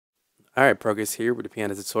Alright, Progress here with a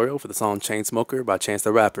piano tutorial for the song Chainsmoker by Chance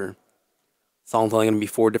the Rapper. Song's only going to be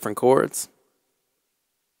 4 different chords.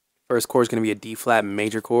 First chord is going to be a D flat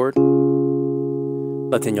major chord.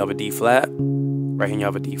 Left hand you have a D flat, right hand you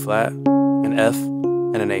have a D flat, an F,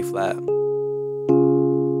 and an A flat.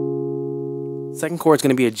 Second chord is going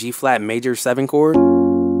to be a G flat major 7 chord.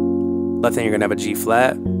 Left hand you're going to have a G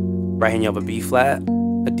flat, right hand you have a B flat,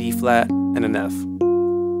 a D flat, and an F.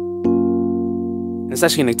 And it's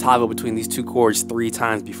actually going to toggle between these 2 chords 3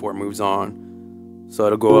 times before it moves on. So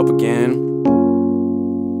it'll go up again.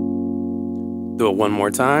 Do it one more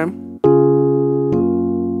time.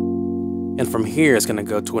 And from here, it's going to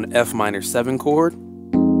go to an F minor 7 chord.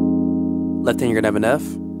 Left hand, you're going to have an F.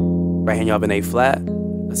 Right hand, you'll have an A flat,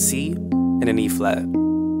 a C, and an E flat.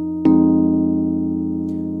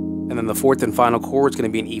 And then the fourth and final chord is going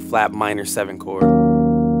to be an E flat minor 7 chord.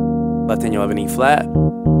 Left hand, you'll have an E flat.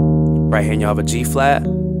 Right hand, you'll have a G flat,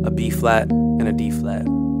 a B flat, and a D flat.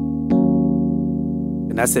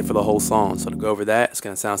 And that's it for the whole song. So to go over that, it's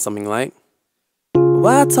going to sound something like,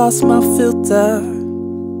 why toss my filter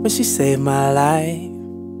when she saved my life?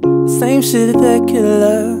 The same shit that kill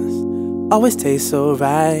us always tastes so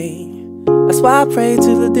right. That's why I pray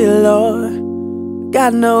to the dear Lord.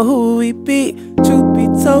 Gotta know who we be. Truth be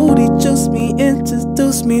told, he juiced me,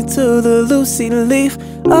 introduced me to the Lucy Leaf.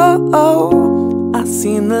 Oh, I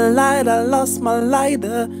seen the light, I lost my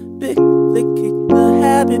lighter. Big flick, kick the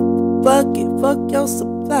habit, bucket, fuck your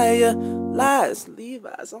supplier. Lies,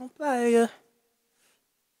 Levi's on fire.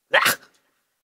 Ah!